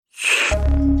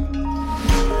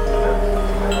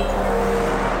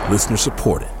Listener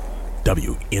supported.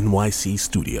 WNYC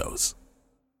Studios.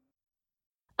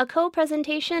 A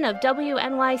co-presentation of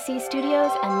WNYC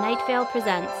Studios and Night Vale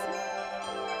Presents.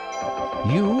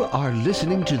 You are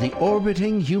listening to the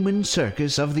orbiting human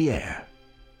circus of the air.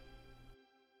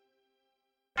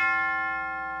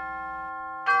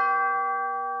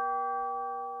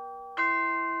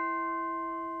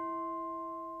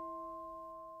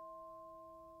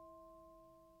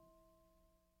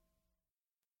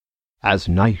 As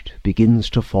night begins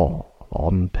to fall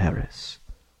on Paris,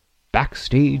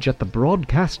 backstage at the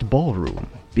broadcast ballroom,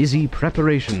 busy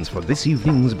preparations for this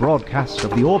evening's broadcast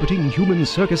of the orbiting human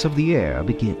circus of the air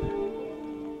begin.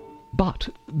 But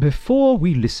before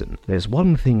we listen, there's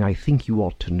one thing I think you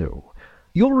ought to know.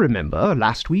 You'll remember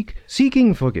last week,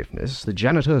 seeking forgiveness, the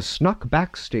janitor snuck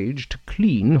backstage to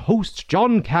clean host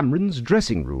John Cameron's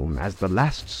dressing room as the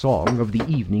last song of the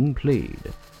evening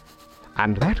played.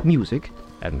 And that music,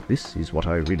 and this is what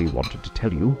I really wanted to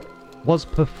tell you, was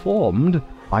performed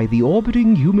by the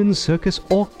Orbiting Human Circus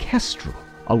Orchestral,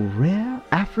 a rare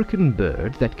African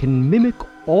bird that can mimic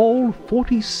all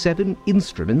 47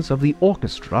 instruments of the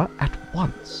orchestra at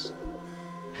once.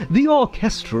 The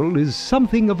orchestral is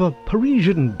something of a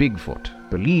Parisian Bigfoot,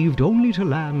 believed only to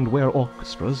land where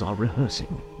orchestras are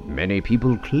rehearsing. Many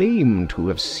people claim to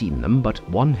have seen them, but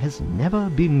one has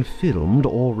never been filmed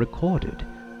or recorded.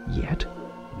 Yet,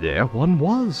 there one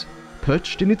was,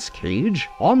 perched in its cage,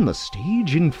 on the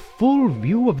stage, in full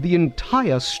view of the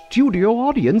entire studio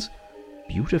audience,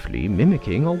 beautifully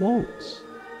mimicking a waltz,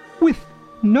 with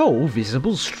no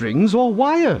visible strings or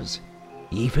wires.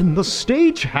 Even the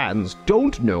stagehands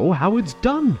don't know how it's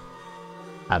done.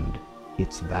 And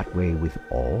it's that way with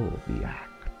all the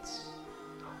acts.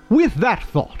 With that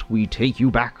thought, we take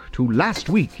you back to last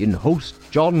week in host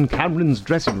John Cameron's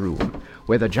dressing room,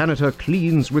 where the janitor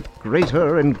cleans with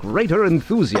greater and greater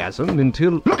enthusiasm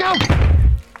until... Look out!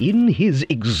 In his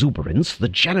exuberance, the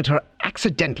janitor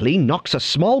accidentally knocks a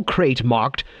small crate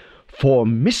marked, "For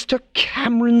Mr.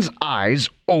 Cameron's eyes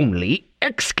only!"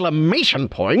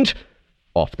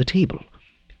 off the table.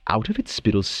 Out of it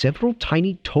spills several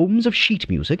tiny tomes of sheet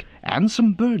music and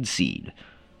some bird seed.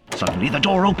 Suddenly the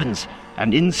door opens,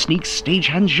 and in sneaks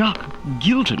stagehand Jacques,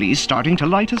 guiltily starting to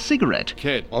light a cigarette.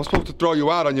 Kid, I'm supposed to throw you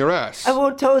out on your ass. I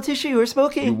won't tell Letitia you were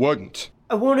smoking. You wouldn't.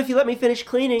 I won't if you let me finish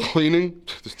cleaning. Cleaning?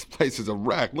 This place is a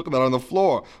wreck. Look at that on the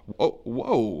floor.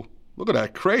 Whoa. Look at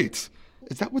that crate.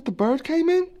 Is that what the bird came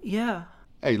in? Yeah.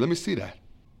 Hey, let me see that.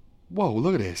 Whoa,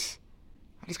 look at this.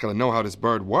 I just gotta know how this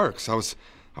bird works. I was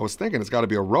thinking it's gotta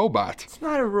be a robot. It's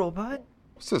not a robot.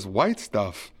 What's this white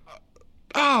stuff?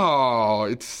 Oh,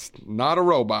 it's not a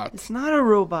robot. It's not a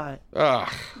robot. Ugh.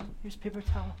 Here's paper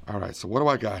towel. All right, so what do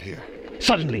I got here?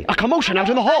 Suddenly, a commotion out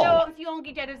in the hall. Hello, you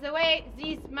get out of the way.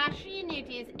 This machine, it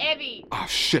is heavy. Oh,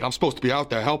 shit, I'm supposed to be out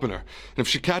there helping her. And if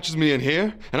she catches me in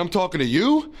here, and I'm talking to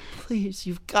you? Please,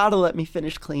 you've got to let me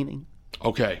finish cleaning.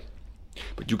 Okay,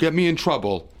 but you get me in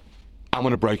trouble, I'm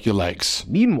gonna break your legs.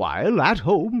 Meanwhile, at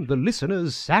home, the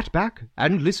listeners sat back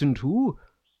and listened to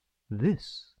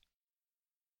this.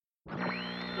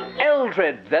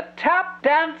 Eldred, the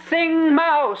tap-dancing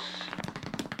mouse.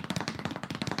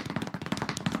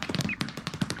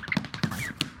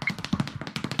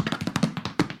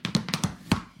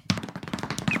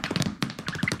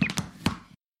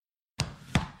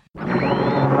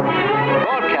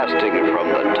 Broadcasting from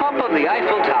the top of the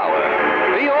Eiffel Tower,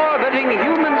 the orbiting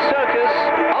human circus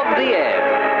of the air.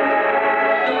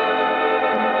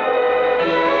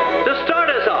 To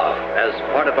start us off, as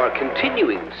part of our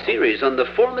continuing series on the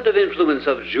formative influence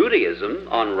of Judaism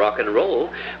on rock and roll,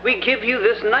 we give you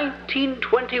this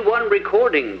 1921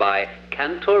 recording by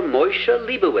Cantor Moshe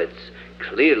Leibowitz,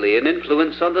 clearly an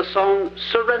influence on the song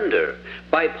Surrender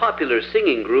by popular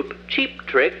singing group Cheap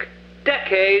Trick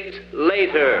decades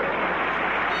later.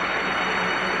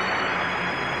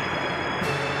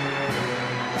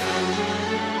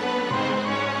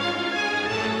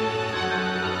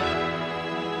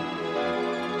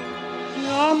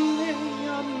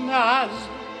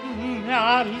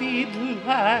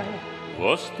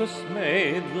 Was das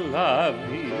Mädel la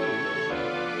vil?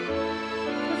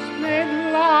 Das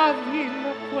Mädel la vil,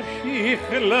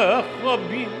 poschichle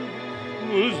chobin,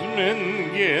 muss man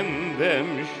gehen dem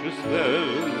Schuster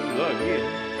sagen.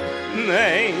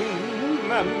 Nein,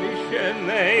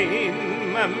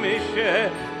 Mamische,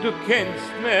 du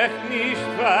kennst mich nicht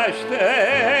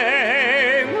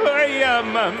verstehen. Oh ja,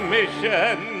 Mamische,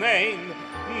 nein,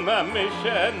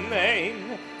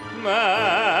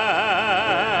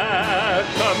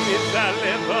 komm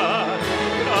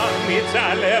mit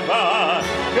Aleva,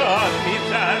 ja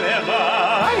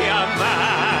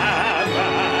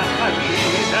Mama,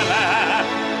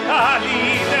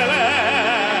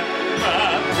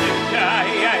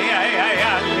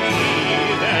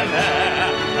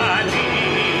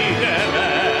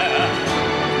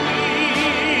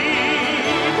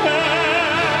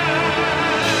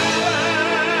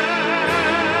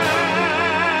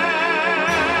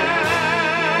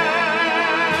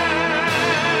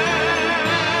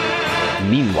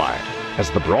 as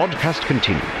the broadcast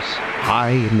continues. High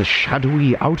in the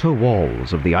shadowy outer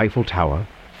walls of the Eiffel Tower,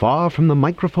 far from the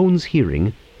microphone's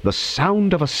hearing, the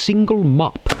sound of a single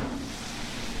mop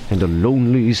and a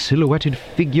lonely silhouetted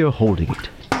figure holding it.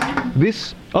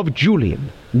 This of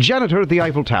Julian, janitor at the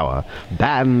Eiffel Tower,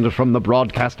 banned from the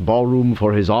broadcast ballroom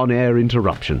for his on-air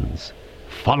interruptions.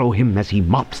 Follow him as he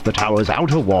mops the tower's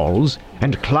outer walls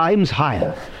and climbs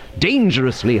higher,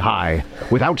 dangerously high,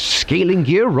 without scaling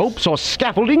gear, ropes, or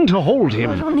scaffolding to hold I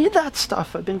him. don't need that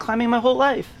stuff. I've been climbing my whole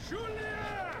life.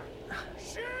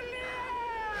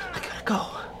 I gotta go.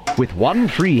 With one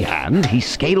free hand, he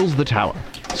scales the tower,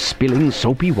 spilling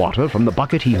soapy water from the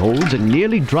bucket he holds and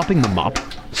nearly dropping the mop.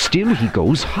 Still he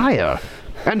goes higher,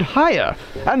 and higher,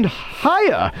 and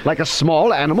higher, like a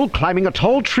small animal climbing a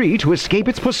tall tree to escape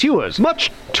its pursuers.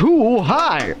 Much too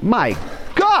high. My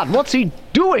God, what's he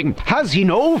doing? Has he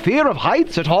no fear of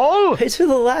heights at all? It's the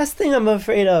last thing I'm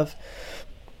afraid of.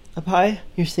 Up high,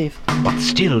 you're safe. But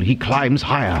still he climbs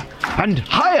higher, and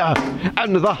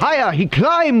the higher he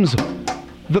climbs,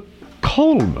 the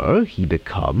calmer he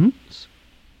becomes.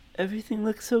 Everything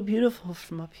looks so beautiful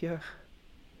from up here.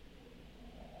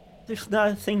 There's not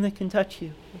a thing that can touch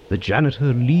you. The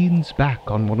janitor leans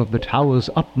back on one of the tower's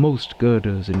upmost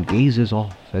girders and gazes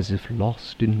off as if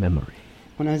lost in memory.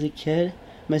 When I was a kid,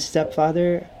 my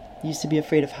stepfather used to be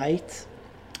afraid of heights.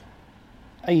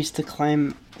 I used to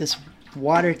climb this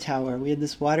water tower. We had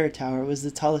this water tower. It was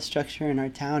the tallest structure in our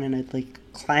town, and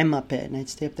I'd climb up it, and I'd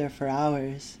stay up there for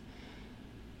hours.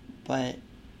 But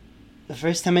the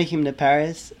first time I came to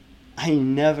Paris, I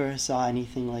never saw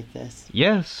anything like this.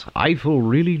 Yes, Eiffel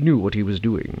really knew what he was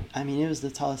doing. I mean, it was the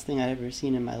tallest thing I'd ever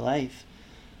seen in my life.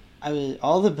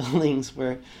 All the buildings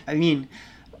were,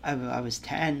 I was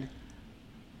 10.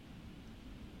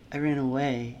 I ran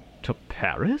away. To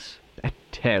Paris? At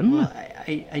 10? Well,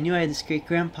 I knew I had this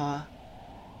great-grandpa,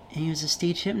 and he was a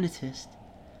stage hypnotist.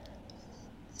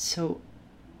 So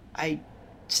I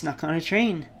snuck on a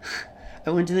train. I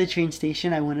went to the train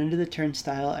station, I went under the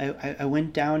turnstile, I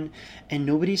went down, and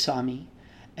nobody saw me.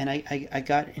 And I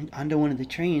got onto one of the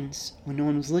trains when no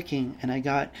one was looking, and I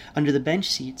got under the bench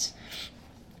seats.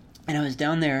 And I was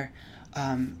down there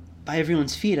by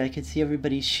everyone's feet. I could see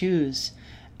everybody's shoes.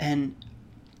 And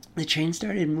the train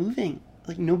started moving.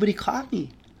 Nobody caught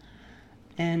me.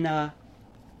 And I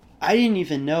didn't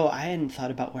even know. I hadn't thought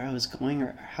about where I was going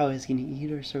or how I was going to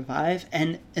eat or survive.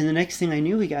 And the next thing I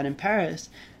knew, we got in Paris.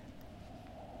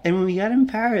 And when we got in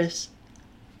Paris,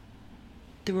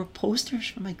 there were posters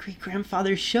from my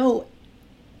great-grandfather's show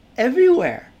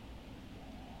everywhere.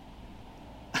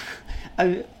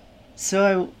 I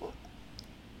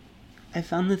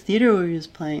found the theater where he was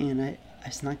playing, and I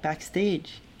snuck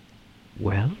backstage.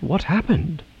 Well, what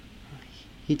happened?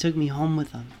 He took me home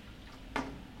with him.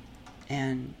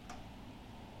 And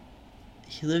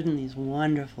he lived in these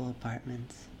wonderful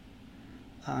apartments.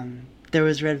 There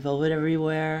was red velvet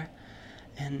everywhere.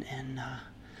 And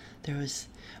there was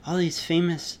all these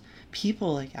famous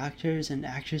people, actors and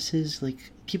actresses,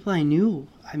 people I knew.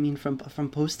 I mean, from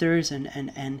posters,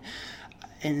 and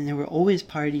there were always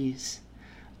parties.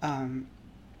 And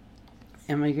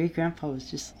my great-grandpa was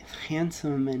just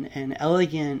handsome and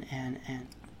elegant and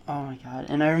oh my God.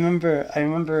 And I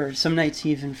remember some nights he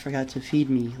even forgot to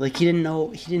feed me. He didn't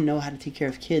know how to take care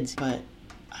of kids, but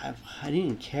I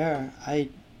didn't care.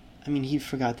 I mean, he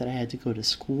forgot that I had to go to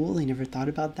school. He never thought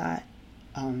about that,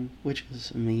 which was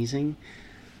amazing.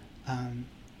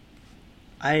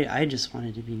 I just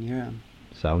wanted to be near him.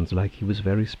 Sounds like he was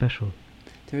very special.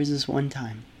 There was this one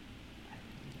time.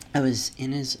 I was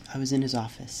in his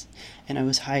office, and I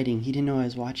was hiding. He didn't know I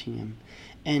was watching him,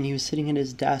 and he was sitting at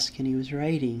his desk, and he was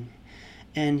writing,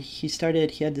 and he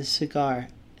had this cigar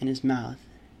in his mouth,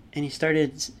 and he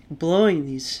started blowing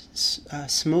these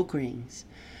smoke rings.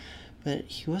 But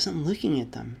he wasn't looking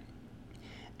at them.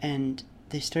 And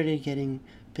they started getting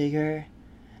bigger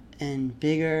and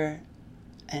bigger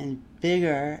and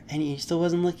bigger, and he still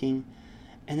wasn't looking.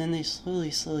 And then they slowly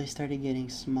started getting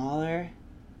smaller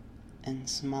and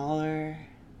smaller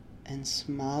and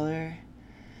smaller.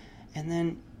 And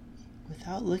then,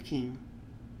 without looking,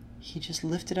 he just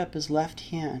lifted up his left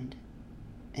hand,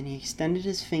 and he extended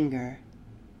his finger,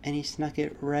 and he snuck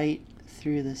it right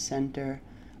through the center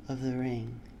of the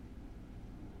ring.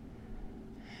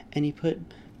 And he put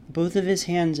both of his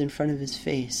hands in front of his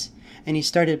face, and he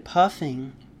started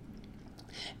puffing.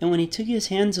 And when he took his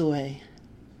hands away,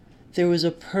 there was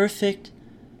a perfect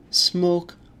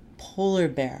smoke polar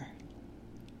bear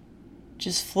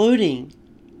just floating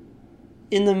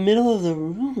in the middle of the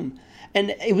room.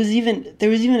 And there was even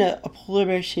a polar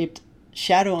bear shaped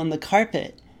shadow on the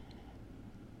carpet.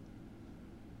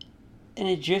 And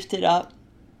it drifted up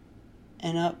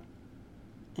and up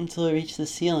until it reached the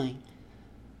ceiling.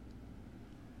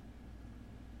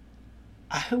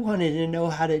 I wanted to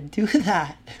know how to do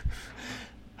that.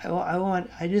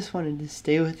 I just wanted to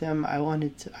stay with him. I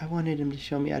wanted him to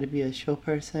show me how to be a show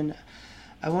person.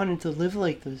 I wanted to live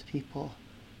like those people.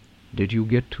 Did you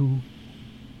get to?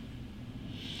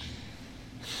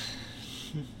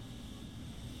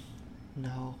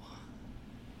 No.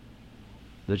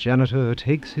 The janitor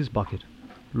takes his bucket,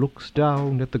 looks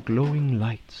down at the glowing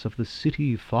lights of the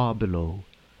city far below,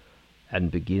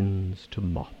 and begins to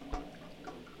mop.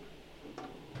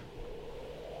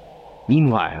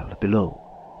 Meanwhile, below,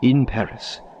 in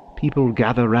Paris, people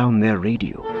gather round their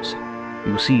radios.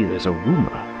 You see, there's a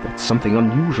rumor that something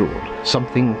unusual,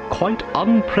 something quite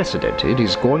unprecedented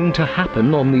is going to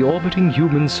happen on the Orbiting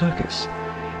Human Circus.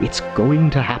 It's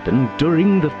going to happen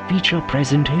during the feature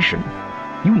presentation.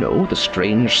 You know, the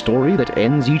strange story that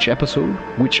ends each episode,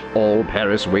 which all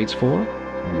Paris waits for?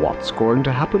 What's going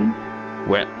to happen?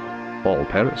 Well, all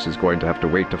Paris is going to have to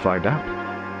wait to find out.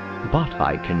 But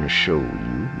I can show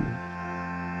you.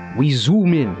 We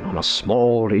zoom in on a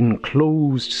small,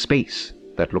 enclosed space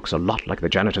that looks a lot like the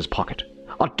janitor's pocket.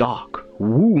 A dark,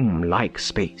 womb-like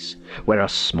space where a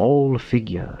small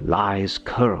figure lies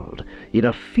curled in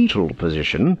a fetal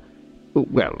position.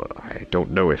 Well, I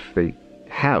don't know if they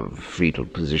have fetal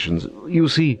positions. You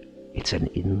see, it's an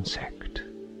insect.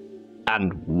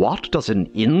 And what does an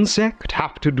insect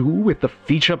have to do with the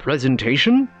feature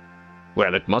presentation?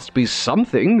 Well, it must be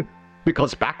something,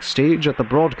 because backstage at the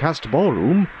broadcast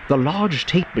ballroom, the large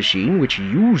tape machine which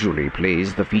usually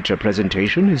plays the feature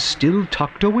presentation is still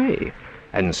tucked away,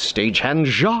 and stagehand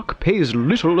Jacques pays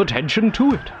little attention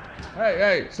to it.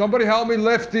 Hey, somebody help me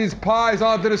lift these pies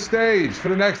onto the stage for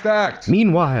the next act.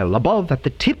 Meanwhile, above at the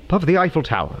tip of the Eiffel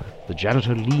Tower, the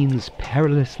janitor leans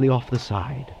perilously off the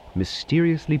side,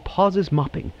 mysteriously pauses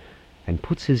mopping, and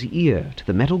puts his ear to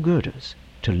the metal girders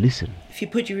to listen. If you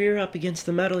put your ear up against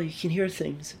the metal, you can hear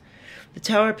things. The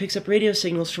tower picks up radio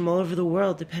signals from all over the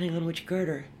world, depending on which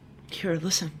girder. Here,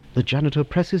 listen. The janitor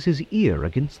presses his ear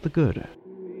against the girder.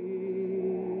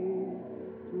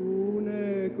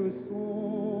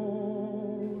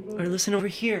 Or listen over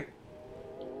here.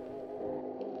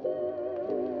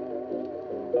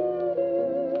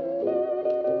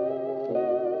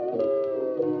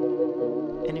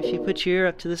 And if you put your ear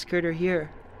up to this girder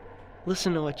here,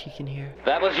 listen to what you can hear.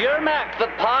 That was Yermak, the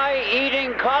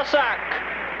pie-eating Cossack.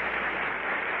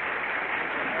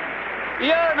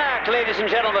 Yermak, ladies and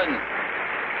gentlemen.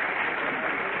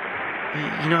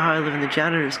 You know how I live in the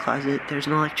janitor's closet? There's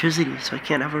no electricity, so I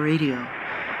can't have a radio.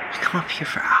 I come up here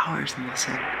for hours and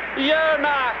listen.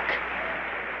 Yermak!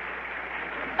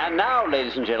 And now,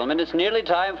 ladies and gentlemen, it's nearly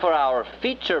time for our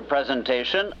feature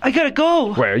presentation. I gotta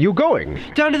go! Where are you going?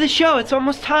 Down to the show, it's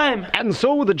almost time. And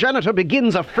so the janitor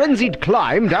begins a frenzied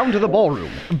climb down to the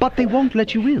ballroom. But they won't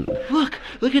let you in.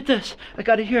 Look at this. I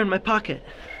got it here in my pocket.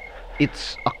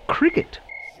 It's a cricket.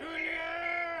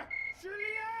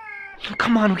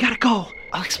 Come on, we gotta go.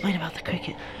 I'll explain about the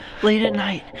cricket. Late at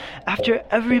night, after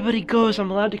everybody goes, I'm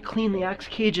allowed to clean the axe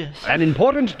cages. An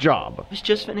important job. I was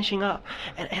just finishing up,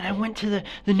 and I went to the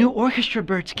new orchestra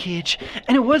bird's cage,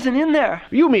 and it wasn't in there.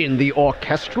 You mean the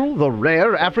orchestral, the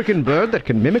rare African bird that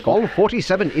can mimic all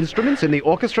 47 instruments in the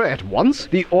orchestra at once?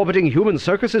 The Orbiting Human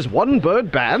Circus's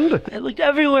one-bird band? I looked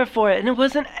everywhere for it, and it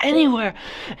wasn't anywhere.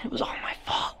 It was all my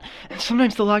fault. And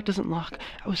sometimes the lock doesn't lock.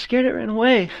 I was scared it ran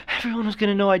away. Everyone was going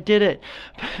to know I did it.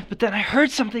 But then I heard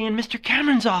something in Mr.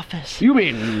 Cameron's office. You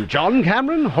mean John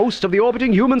Cameron, host of the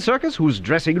Orbiting Human Circus, whose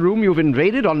dressing room you've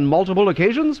invaded on multiple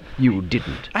occasions? You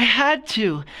didn't. I had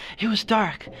to. It was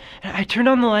dark. And I turned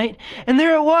on the light, and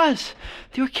there it was.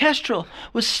 The orchestral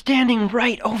was standing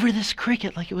right over this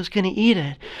cricket like it was going to eat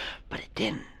it. But it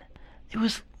didn't. It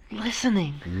was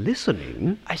listening.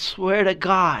 Listening? I swear to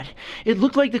God, it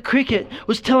looked like the cricket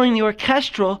was telling the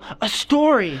orchestral a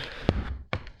story.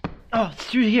 Oh, it's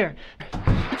through here.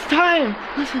 It's time.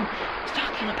 Listen, it's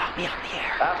talking about me on the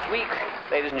air. Last week,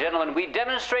 ladies and gentlemen, we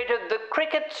demonstrated the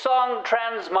Cricket Song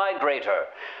Transmigrator,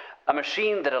 a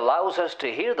machine that allows us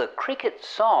to hear the cricket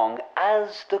song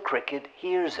as the cricket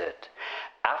hears it.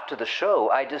 After the show,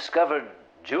 I discovered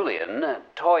Julian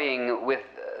toying with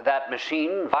that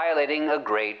machine, violating a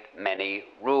great many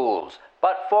rules.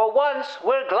 But for once,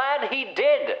 we're glad he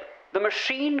did. The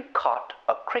machine caught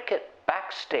a cricket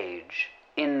backstage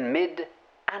in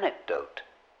mid-anecdote.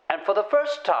 And for the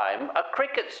first time, a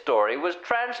cricket story was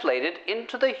translated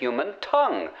into the human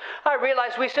tongue. I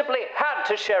realized we simply had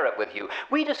to share it with you.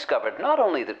 We discovered not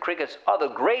only that crickets are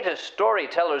the greatest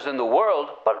storytellers in the world,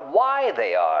 but why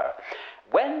they are.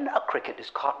 When a cricket is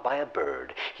caught by a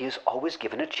bird, he is always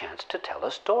given a chance to tell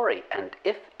a story, and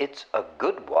if it's a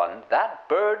good one, that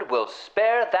bird will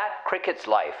spare that cricket's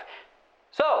life.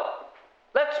 So,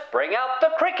 let's bring out the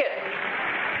cricket.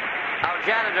 Our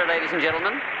janitor, ladies and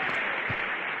gentlemen.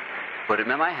 Put him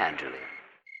in my hand, Julie.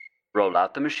 Roll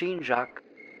out the machine, Jacques.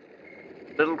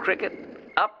 Little cricket,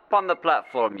 up on the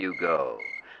platform you go.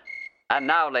 And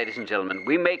now, ladies and gentlemen,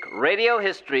 we make radio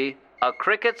history, A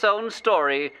Cricket's Own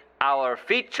Story, our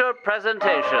feature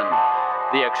presentation,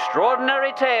 The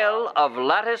Extraordinary Tale of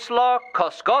Ladislaw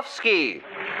Koskovsky.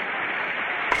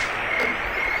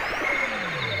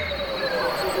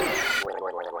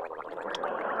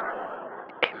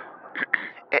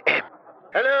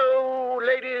 Hello,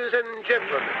 ladies and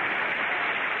gentlemen.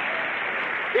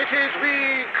 It is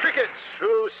we crickets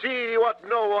who see what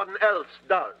no one else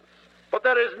does. But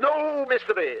there is no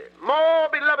mystery more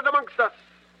beloved amongst us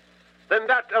than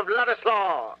that of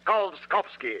Ladislaw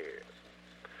Kolbskovsky.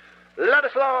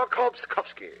 Ladislaw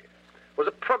Kolbskovsky was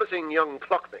a promising young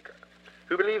clockmaker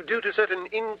who believed, due to certain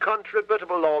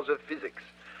incontrovertible laws of physics,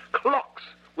 clocks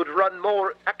would run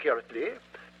more accurately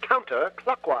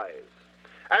counterclockwise.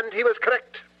 And he was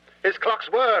correct. His clocks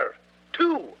were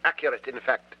too accurate, in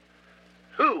fact.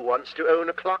 Who wants to own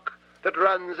a clock that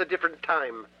runs a different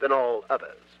time than all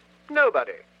others?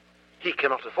 Nobody. He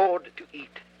cannot afford to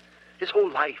eat. His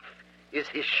whole life is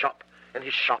his shop, and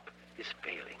his shop is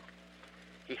failing.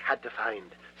 He had to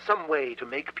find some way to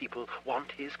make people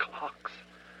want his clocks,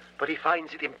 but he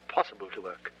finds it impossible to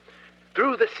work.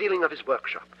 Through the ceiling of his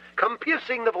workshop come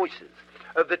piercing the voices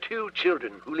of the two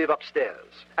children who live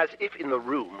upstairs, as if in the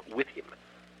room with him.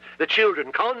 The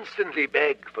children constantly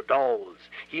beg for dolls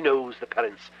he knows the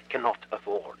parents cannot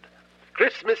afford.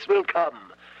 Christmas will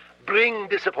come, bring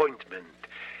disappointment,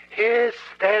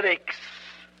 hysterics.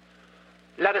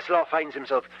 Ladislaw finds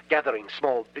himself gathering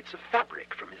small bits of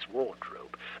fabric from his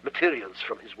wardrobe, materials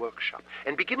from his workshop,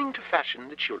 and beginning to fashion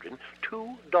the children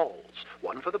two dolls,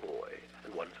 one for the boy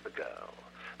and one for the girl.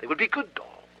 They will be good dolls.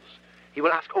 He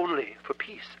will ask only for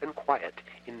peace and quiet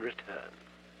in return.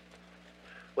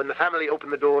 When the family open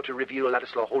the door to reveal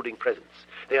Ladislaw holding presents,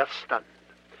 they are stunned.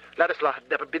 Ladislaw had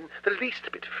never been the least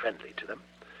bit friendly to them,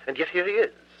 and yet here he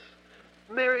is.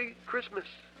 Merry Christmas,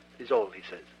 is all he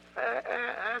says.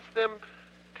 Ask them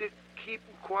to keep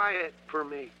quiet for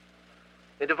me.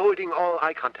 And avoiding all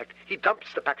eye contact, he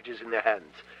dumps the packages in their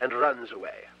hands and runs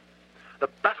away. The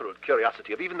baffled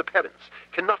curiosity of even the parents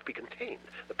cannot be contained.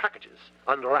 The packages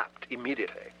unwrapped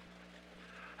immediately.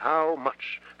 How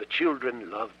much the children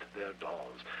loved their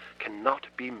dolls cannot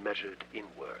be measured in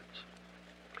words.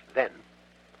 Then,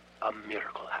 a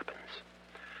miracle happens.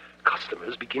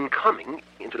 Customers begin coming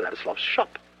into Ladislaw's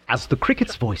shop. As the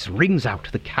cricket's voice rings out,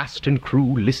 the cast and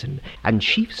crew listen, and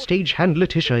chief stagehand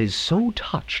Letitia is so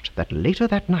touched that later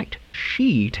that night,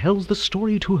 she tells the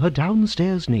story to her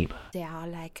downstairs neighbor. They are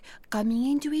like coming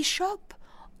into his shop.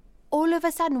 All of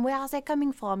a sudden, where are they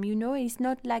coming from? You know, it's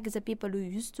not like the people who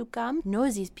used to come.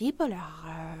 No, these people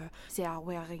they are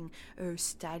wearing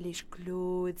stylish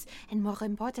clothes. And more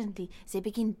importantly, they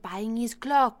begin buying his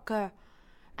clock.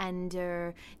 And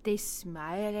they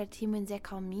smile at him when they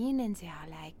come in, and they are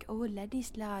like, "Oh,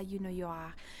 Ladislaw, you know, you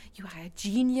are a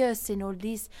genius and all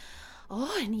this."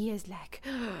 Oh, and he is like,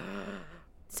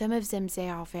 some of them, they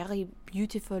are very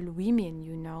beautiful women,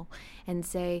 you know, and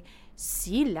they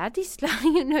see Ladislaw,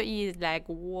 you know, he is like,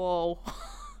 whoa.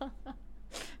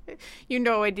 You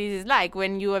know what it is like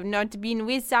when you have not been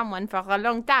with someone for a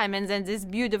long time, and then this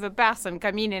beautiful person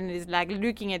come in and is like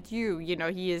looking at you. You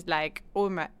know, he is like, oh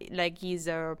my, like his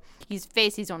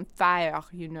face is on fire.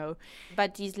 You know,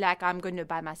 but he's like, I'm going to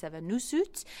buy myself a new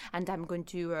suit, and I'm going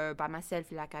to buy myself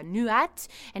like a new hat,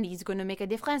 and he's going to make a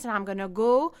difference. And I'm going to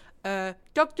go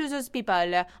talk to those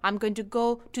people. I'm going to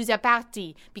go to their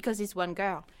party because this one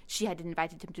girl, she had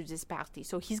invited him to this party,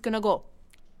 so he's going to go.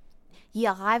 He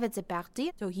arrived at the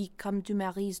party, so he come to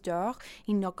Marie's door,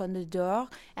 he knock on the door,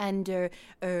 and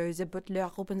the butler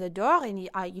opened the door, and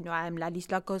I'm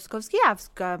Ladislaw Koskovsky,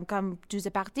 I've come to the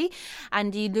party,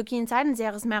 and he look inside, and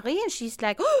there's Marie, and she's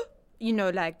like, oh, you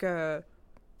know, like,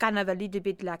 kind of a little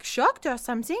bit like shocked or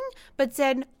something, but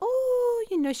then,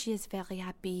 you know, she is very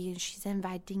happy, and she's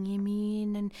inviting him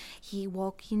in, and he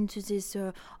walk into this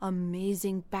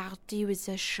amazing party with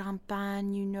the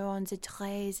champagne, you know, on the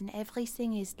trays, and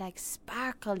everything is like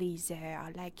sparkly there,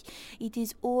 like it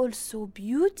is all so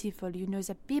beautiful, you know,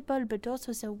 the people, but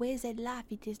also the way they laugh,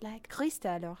 it is like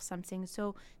crystal or something.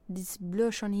 So this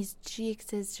blush on his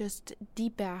cheeks is just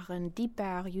deeper and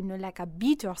deeper, you know, like a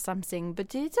beat or something,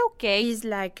 but it's okay. He's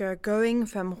like going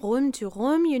from room to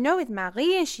room, you know, with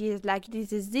Marie, and she is like,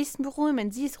 it is this room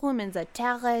and the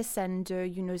terrace, and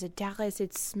the terrace,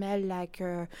 it smells like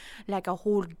a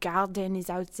whole garden is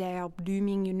out there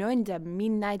blooming, in the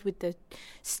midnight with the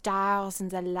stars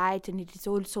and the light, and it is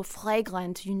all so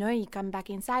fragrant, He come back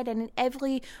inside, and in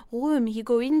every room he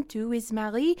go into with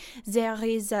Marie, there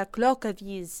is a clock of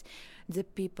his. The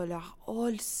people are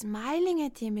all smiling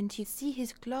at him, and you see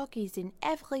his clock is in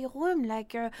every room.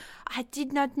 I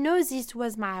did not know this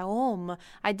was my home.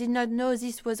 I did not know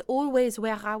this was always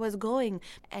where I was going.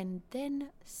 And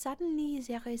then suddenly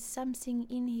there is something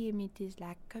in him. It is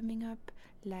like coming up,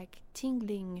 like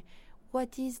tingling.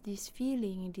 What is this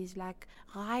feeling? It is like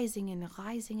rising and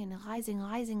rising and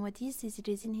rising. What is this? It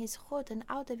is in his throat and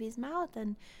out of his mouth,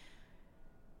 and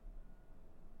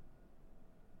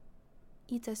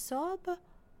it's a sob.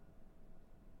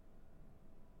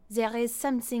 There is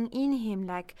something in him,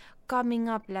 like coming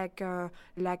up like a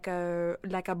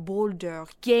boulder,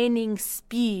 gaining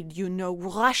speed,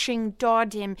 rushing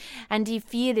toward him, and he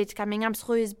feel it coming up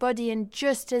through his body. And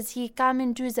just as he come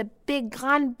into the big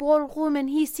grand ballroom and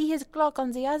he see his clock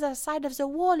on the other side of the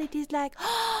wall, it is like,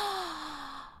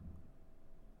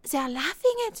 they're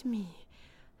laughing at me.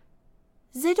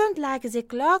 They don't like the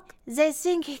clock. They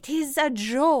think it is a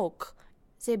joke.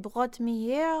 They brought me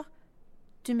here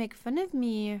to make fun of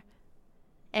me.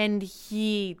 And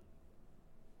he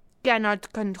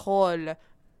cannot control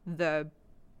the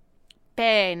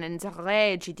pain and the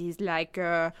rage. It is like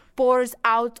pours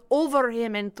out over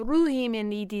him and through him,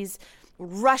 and it is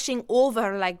rushing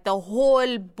over like the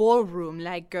whole ballroom,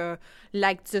 like the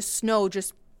snow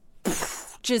just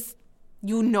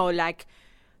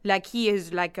like he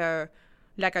is like a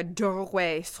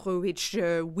doorway through which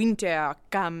winter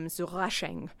comes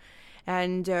rushing.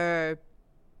 And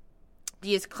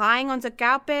he is crying on the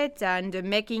carpet and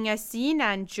making a scene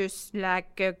and just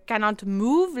cannot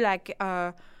move,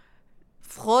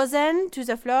 frozen to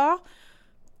the floor.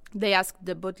 They ask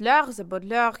the butler. The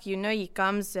butler, he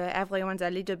comes, everyone's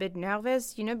a little bit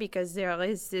nervous, because there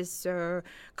is this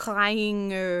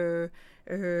crying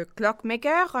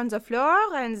clockmaker on the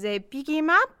floor, and they pick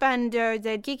him up and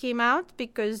they kick him out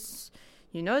because,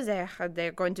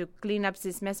 they're going to clean up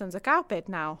this mess on the carpet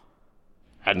now.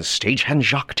 And stagehand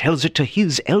Jacques tells it to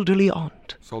his elderly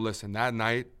aunt. So listen, that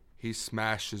night, he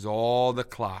smashes all the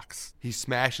clocks. He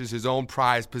smashes his own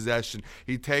prized possession.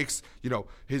 He takes,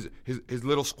 his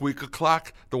little squeaker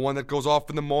clock, the one that goes off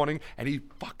in the morning, and he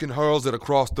fucking hurls it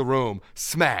across the room.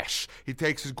 Smash. He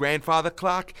takes his grandfather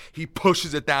clock, he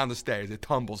pushes it down the stairs. It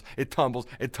tumbles,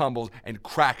 and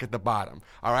crack at the bottom.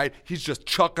 All right? He's just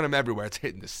chucking them everywhere. It's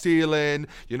hitting the ceiling,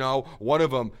 One of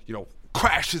them,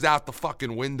 crashes out the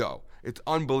fucking window. It's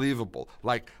unbelievable.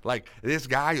 Like this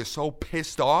guy is so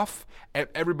pissed off.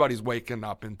 Everybody's waking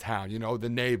up in town, the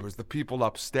neighbors, the people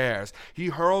upstairs. He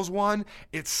hurls one,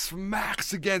 it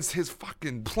smacks against his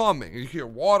fucking plumbing. You hear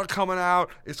water coming out.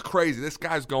 It's crazy. This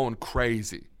guy's going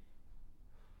crazy.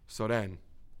 So then,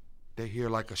 they hear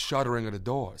like a shuddering of the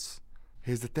doors.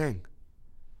 Here's the thing.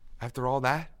 After all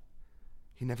that,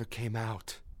 he never came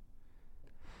out.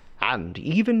 And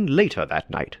even later that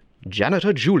night,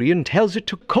 Janitor Julian tells it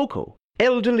to Coco,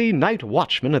 elderly night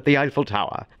watchman at the Eiffel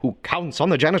Tower, who counts on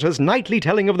the janitor's nightly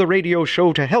telling of the radio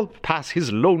show to help pass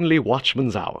his lonely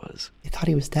watchman's hours. They thought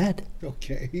he was dead.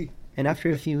 Okay. And after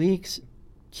a few weeks,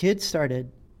 kids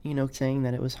started, saying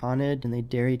that it was haunted, and they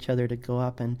dare each other to go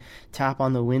up and tap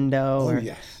on the window or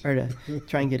to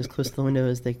try and get as close to the window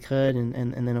as they could, and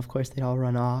then, of course, they'd all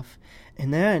run off.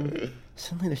 And then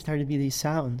suddenly there started to be these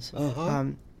sounds.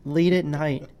 Late at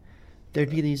night, there'd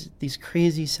be these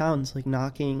crazy sounds, like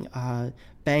knocking,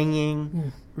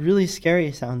 banging, really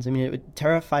scary sounds. I mean, it would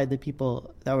terrify the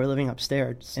people that were living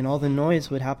upstairs. And all the noise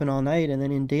would happen all night, and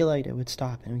then in daylight it would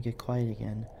stop and it would get quiet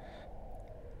again.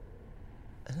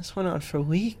 And this went on for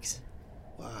weeks.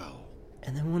 Wow.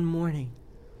 And then one morning,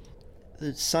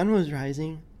 the sun was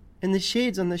rising, and the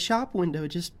shades on the shop window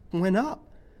just went up.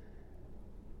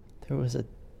 There was a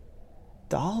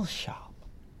doll shop.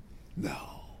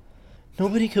 No.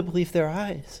 Nobody could believe their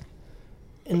eyes.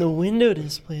 And the window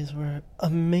displays were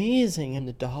amazing. And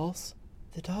the dolls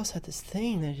had this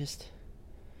thing that just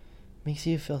makes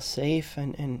you feel safe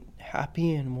and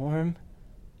happy and warm.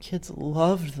 Kids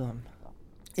loved them.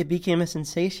 It became a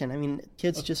sensation. I mean,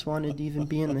 kids just wanted to even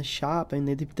be in the shop. I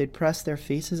mean, they'd press their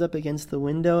faces up against the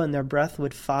window and their breath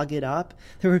would fog it up.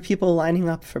 There were people lining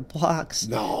up for blocks.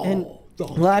 No. And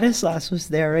Ladislas was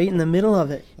there right in the middle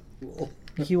of it.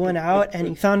 He went out and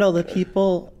he found all the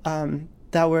people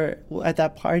that were at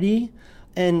that party,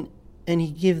 and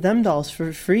he gave them dolls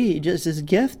for free, just as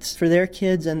gifts for their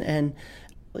kids. And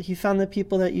He found the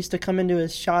people that used to come into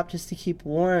his shop just to keep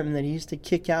warm, that he used to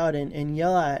kick out and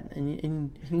yell at,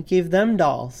 and he gave them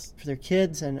dolls for their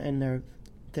kids and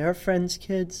their friends'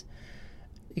 kids.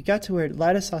 It got to where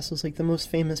Ladislas was like the most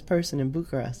famous person in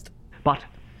Bucharest. But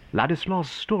Ladislaus'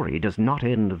 story does not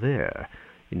end there.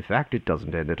 In fact, it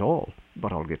doesn't end at all,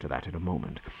 but I'll get to that in a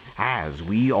moment. As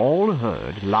we all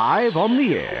heard live on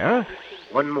the air...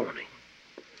 One morning,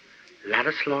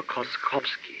 Ladislaus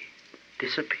Koskovsky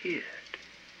disappeared.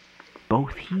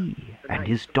 Both he and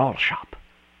his doll shop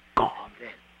gone,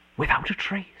 without a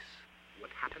trace.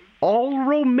 All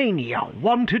Romania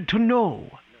wanted to know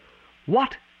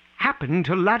what happened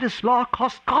to Ladislaus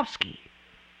Koskovsky.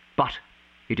 But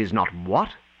it is not what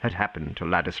had happened to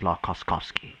Ladislaus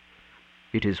Koskovsky.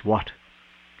 It is what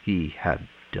he had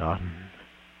done.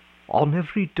 On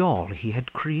every doll he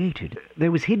had created,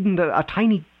 there was hidden a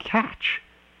tiny catch.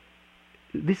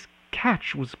 This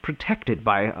catch was protected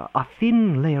by a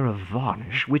thin layer of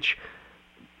varnish, which,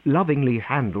 lovingly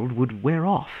handled, would wear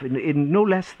off in no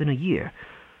less than a year.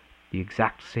 The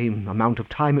exact same amount of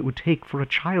time it would take for a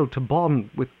child to bond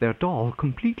with their doll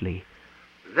completely.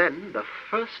 Then, the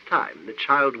first time the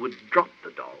child would drop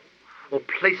the doll, or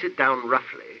place it down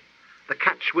roughly, the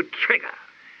catch would trigger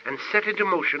and set into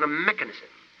motion a mechanism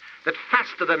that,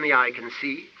 faster than the eye can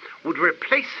see, would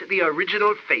replace the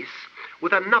original face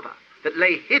with another that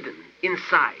lay hidden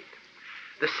inside.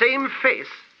 The same face,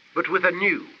 but with a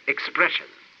new expression.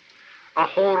 A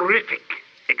horrific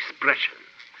expression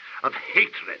of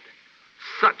hatred,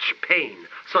 such pain,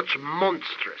 such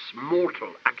monstrous,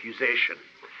 mortal accusation.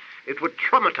 It would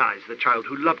traumatize the child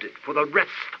who loved it for the rest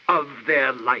of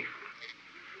their life.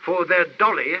 For their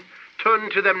dolly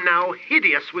turned to them now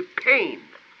hideous with pain,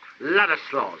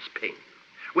 Ladislaus' pain.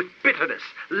 With bitterness,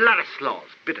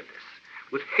 Ladislaus' bitterness.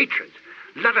 With hatred,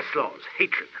 Ladislaus'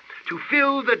 hatred. To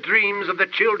fill the dreams of the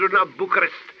children of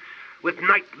Bucharest with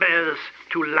nightmares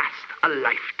to last a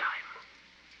lifetime.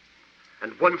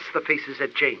 And once the faces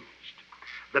had changed,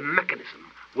 the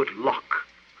mechanism would lock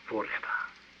forever.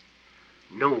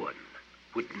 No one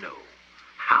would know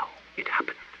how it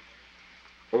happened.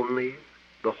 Only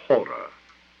the horror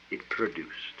it produced.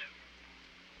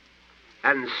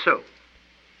 And so,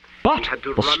 but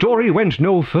the story went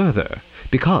no further,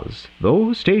 because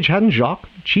though stagehand Jacques,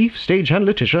 chief stagehand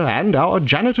Letitia, and our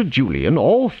janitor Julian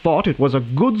all thought it was a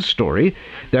good story,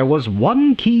 there was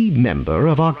one key member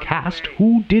of our cast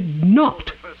who did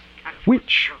not,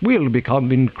 which will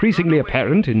become increasingly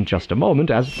apparent in just a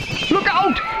moment as... Look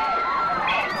out!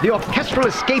 The orchestral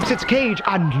escapes its cage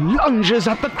and lunges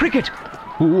at the cricket,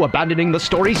 who, abandoning the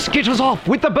story, skitters off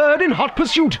with the bird in hot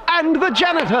pursuit, and the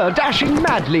janitor dashing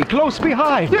madly close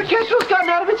behind. The orchestral's gotten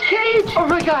out of its cage! Oh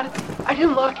my god, I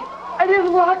didn't lock it. I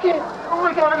didn't lock it. Oh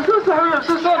my god, I'm so sorry, I'm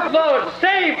so sorry. Good Lord,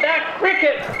 save that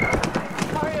cricket!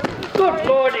 Good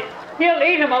Lord, he'll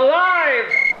eat him alive!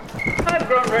 I've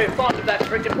grown very fond of that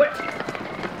cricket.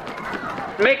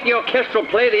 Make the orchestral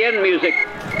play the end music.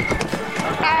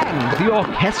 And the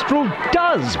orchestral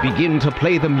does begin to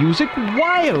play the music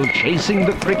while chasing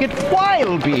the cricket,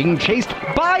 while being chased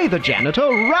by the janitor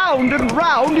round and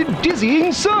round in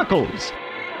dizzying circles.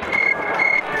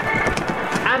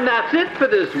 And that's it for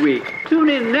this week. Tune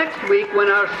in next week when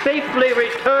our safely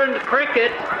returned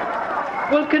cricket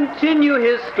will continue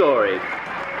his story.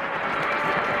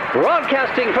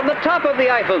 Broadcasting from the top of the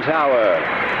Eiffel Tower,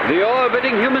 the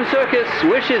orbiting human circus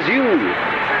wishes you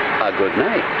a good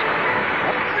night.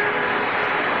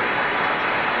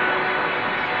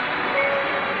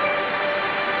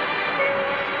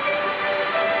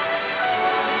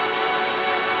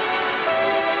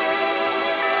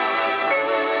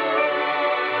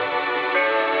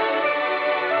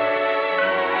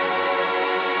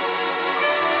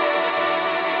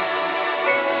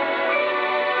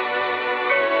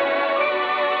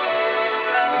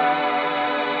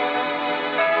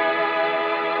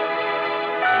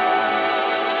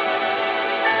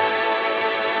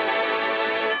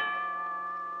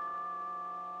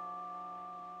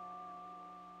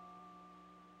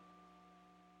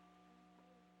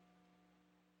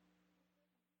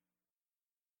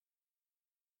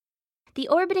 The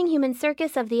Orbiting Human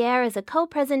Circus of the Air is a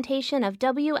co-presentation of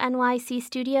WNYC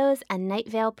Studios and Night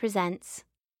Vale Presents.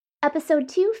 Episode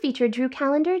 2 featured Drew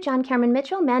Callender, John Cameron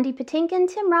Mitchell, Mandy Patinkin,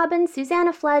 Tim Robbins,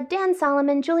 Susanna Flood, Dan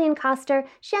Solomon, Julian Coster,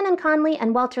 Shannon Conley,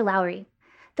 and Walter Lowry.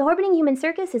 The Orbiting Human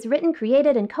Circus is written,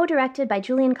 created, and co-directed by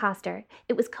Julian Coster.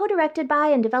 It was co-directed by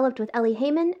and developed with Ellie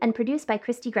Heyman and produced by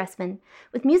Christy Gressman,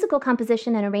 with musical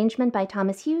composition and arrangement by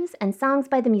Thomas Hughes and songs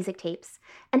by The Music Tapes,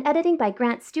 and editing by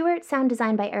Grant Stewart, sound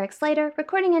design by Eric Slater,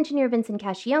 recording engineer Vincent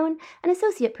Cascione, and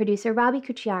associate producer Robbie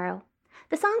Cucciaro.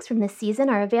 The songs from this season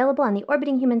are available on the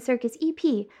Orbiting Human Circus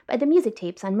EP by the Music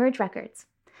Tapes on Merge Records.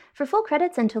 For full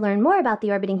credits and to learn more about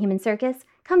the Orbiting Human Circus,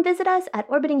 come visit us at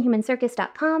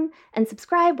orbitinghumancircus.com and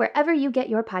subscribe wherever you get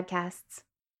your podcasts.